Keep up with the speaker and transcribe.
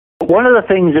one of the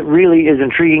things that really is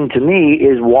intriguing to me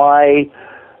is why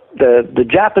the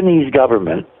Japanese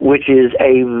government, which is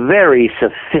a very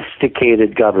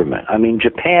sophisticated government. I mean,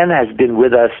 Japan has been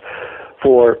with us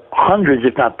for hundreds,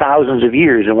 if not thousands of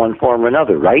years in one form or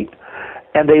another, right?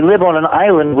 And they live on an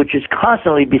island which is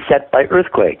constantly beset by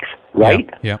earthquakes, right?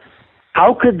 Yeah.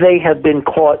 How could they have been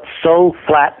caught so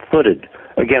flat-footed,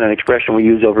 again, an expression we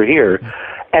use over here,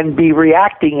 and be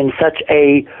reacting in such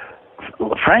a,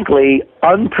 frankly,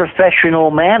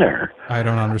 unprofessional manner? I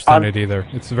don't understand it either.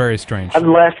 It's very strange.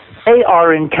 Unless they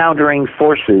are encountering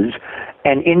forces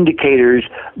and indicators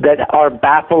that are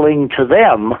baffling to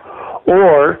them,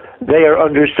 or they are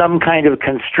under some kind of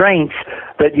constraints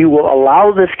that you will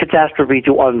allow this catastrophe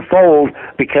to unfold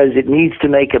because it needs to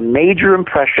make a major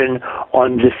impression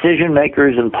on decision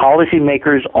makers and policy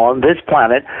makers on this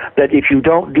planet, that if you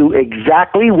don't do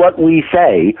exactly what we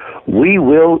say, we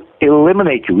will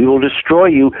eliminate you, we will destroy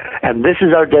you, and this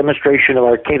is our demonstration of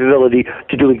our capability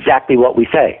to do exactly what we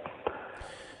say.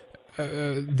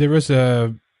 There was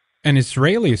an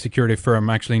Israeli security firm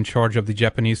actually in charge of the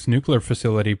Japanese nuclear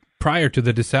facility prior to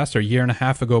the disaster, a year and a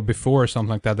half ago, before, or something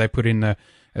like that. They put in a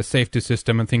safety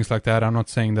system and things like that. I'm not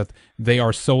saying that they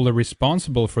are solely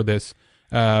responsible for this,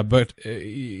 but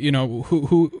you know,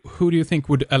 who do you think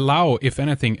would allow, if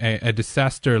anything, a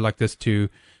disaster like this to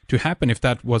happen,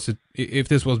 if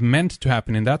this was meant to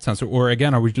happen in that sense? Or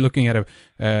again, are we looking at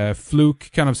a fluke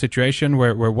kind of situation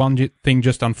where one thing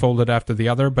just unfolded after the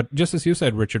other? But just as you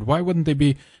said, Richard, why wouldn't they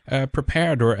be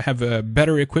prepared or have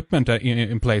better equipment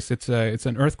in place? It's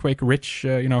an earthquake-rich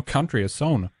country, a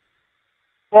zone.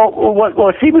 Well,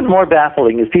 what's even more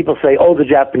baffling is people say, "Oh, the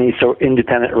Japanese are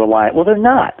independent and reliant." Well, they're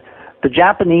not. The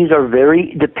Japanese are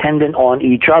very dependent on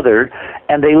each other,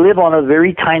 and they live on a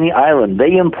very tiny island.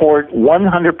 They import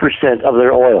 100% of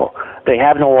their oil. They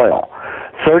have no oil.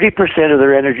 30% of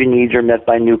their energy needs are met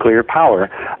by nuclear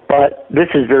power, but this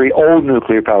is very old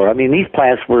nuclear power. I mean, these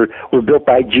plants were built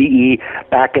by GE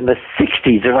back in the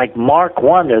 60s. They're like Mark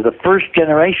I. They're the first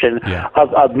generation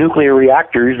of nuclear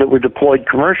reactors that were deployed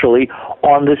commercially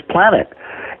on this planet.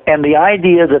 And the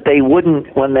idea that they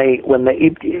wouldn't, when they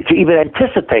to even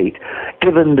anticipate,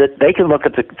 given that they can look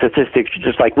at the statistics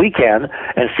just like we can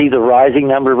and see the rising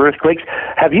number of earthquakes.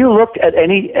 Have you looked at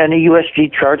any USG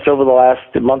charts over the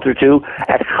last month or two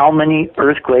at how many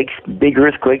earthquakes, big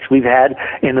earthquakes, we've had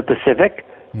in the Pacific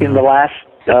in the last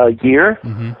year?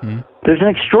 Mm-hmm. There's an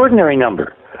extraordinary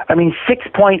number. I mean,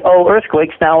 6.0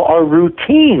 earthquakes now are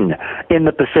routine in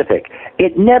the Pacific.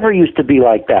 It never used to be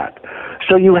like that.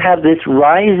 So you have this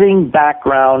rising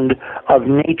background of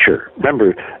nature.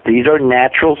 Remember, these are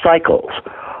natural cycles.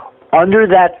 Under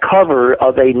that cover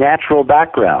of a natural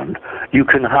background, you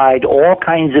can hide all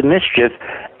kinds of mischief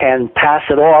and pass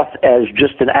it off as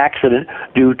just an accident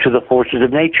due to the forces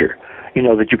of nature. You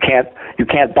know, that you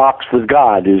can't box with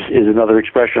God is another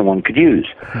expression one could use.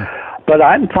 But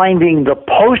I'm finding the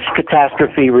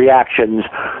post-catastrophe reactions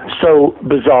so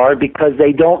bizarre because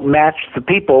they don't match the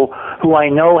people who I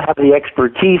know have the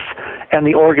expertise and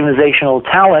the organizational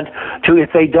talent to,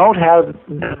 if they don't have,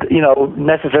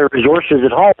 necessary resources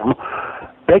at home,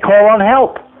 they call on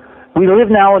help. We live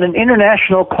now in an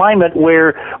international climate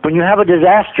where when you have a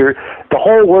disaster, the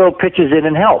whole world pitches in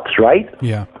and helps, right?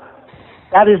 Yeah.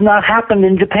 That has not happened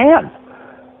in Japan.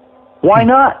 Why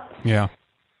not? Yeah.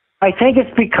 I think it's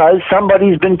because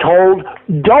somebody's been told,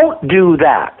 don't do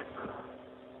that.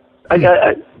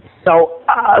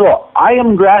 Look, I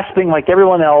am grasping, like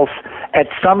everyone else, at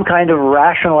some kind of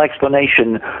rational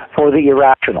explanation for the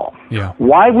irrational. Yeah.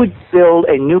 Why would you build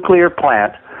a nuclear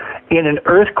plant in an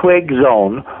earthquake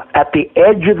zone at the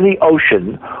edge of the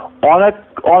ocean,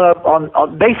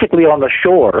 basically on the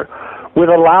shore, with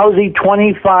a lousy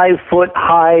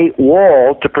 25-foot-high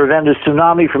wall to prevent a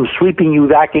tsunami from sweeping you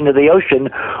back into the ocean,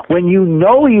 when you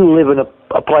know you live in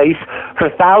a place for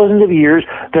thousands of years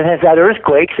that has had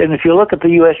earthquakes? And if you look at the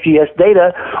USGS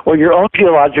data or your own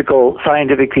geological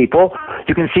scientific people,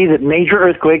 you can see that major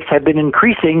earthquakes have been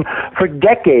increasing for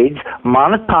decades,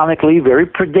 monotonically, very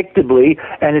predictably,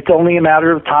 and it's only a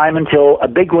matter of time until a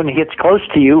big one hits close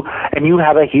to you and you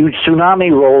have a huge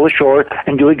tsunami roll ashore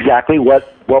and do exactly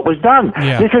what was done.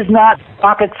 Yeah. This is not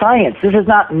rocket science. This is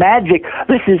not magic.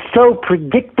 This is so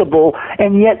predictable,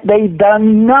 and yet they've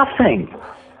done nothing.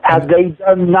 Have they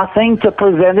done nothing to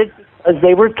prevent it as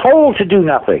they were told to do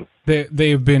nothing?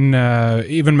 They've been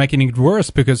even making it worse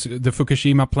because the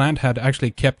Fukushima plant had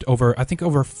actually kept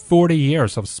over 40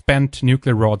 years of spent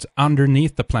nuclear rods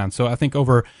underneath the plant. So I think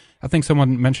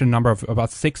someone mentioned a number of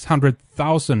about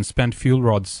 600,000 spent fuel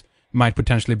rods might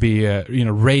potentially be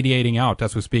radiating out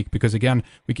as we speak, because again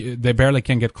they barely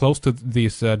can get close to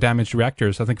these damaged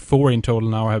reactors. I think 4 in total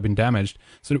now have been damaged,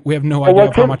 so we have no idea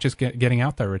of how much is getting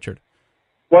out there, Richard.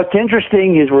 What's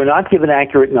interesting is we're not given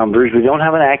accurate numbers. We don't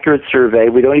have an accurate survey.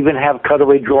 We don't even have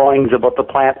cutaway drawings of what the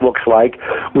plant looks like.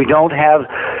 We don't have,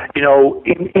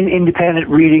 independent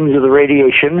readings of the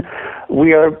radiation.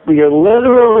 We are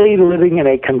literally living in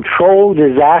a controlled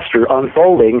disaster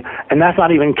unfolding, and that's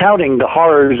not even counting the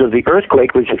horrors of the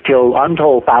earthquake, which has killed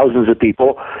untold thousands of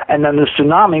people, and then the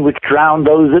tsunami, which drowned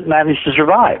those that managed to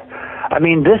survive. I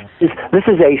mean, this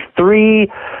is a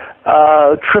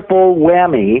triple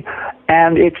whammy,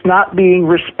 and it's not being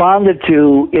responded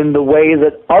to in the way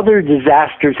that other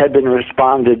disasters have been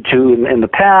responded to in the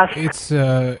past.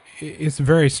 It's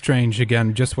very strange.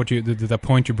 Again, just what the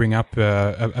point you bring up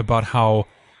about how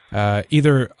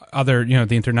the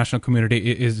international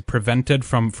community is prevented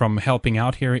from helping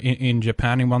out here in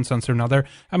Japan in one sense or another.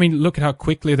 I mean, look at how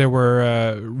quickly they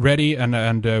were ready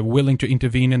and willing to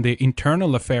intervene in the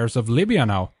internal affairs of Libya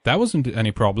now. That wasn't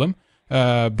any problem.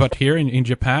 But here in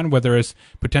Japan, where there is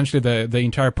potentially the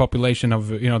entire population of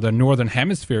the northern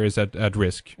hemisphere is at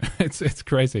risk, it's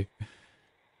crazy.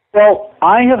 Well,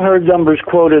 I have heard numbers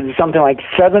quoted something like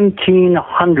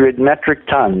 1,700 metric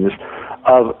tons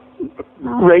of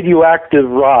radioactive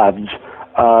rods,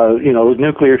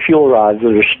 nuclear fuel rods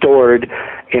that are stored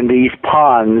in these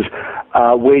ponds,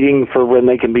 waiting for when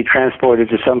they can be transported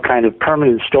to some kind of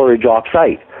permanent storage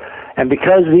off-site. And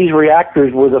because these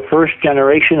reactors were the first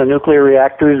generation of nuclear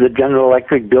reactors that General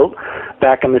Electric built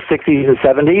back in the 60s and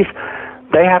 70s,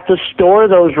 they have to store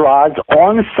those rods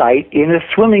on site in a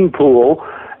swimming pool,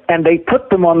 and they put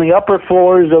them on the upper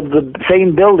floors of the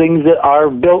same buildings that are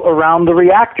built around the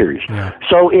reactors. Yeah.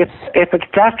 So if a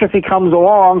catastrophe comes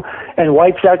along and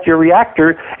wipes out your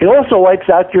reactor, it also wipes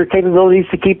out your capabilities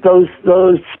to keep those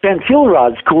spent fuel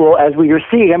rods cool, as we are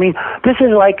seeing. I mean, this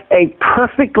is like a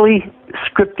perfectly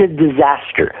scripted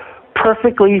disaster.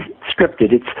 Perfectly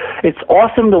scripted. It's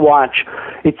awesome to watch.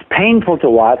 It's painful to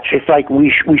watch. It's like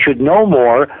we should know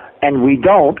more, and we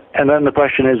don't. And then the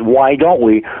question is, why don't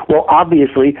we? Well,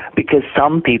 obviously, because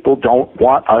some people don't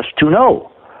want us to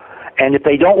know. And if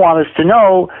they don't want us to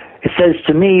know, it says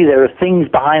to me there are things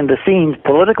behind the scenes,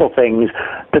 political things,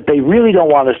 that they really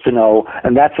don't want us to know,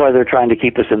 and that's why they're trying to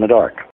keep us in the dark.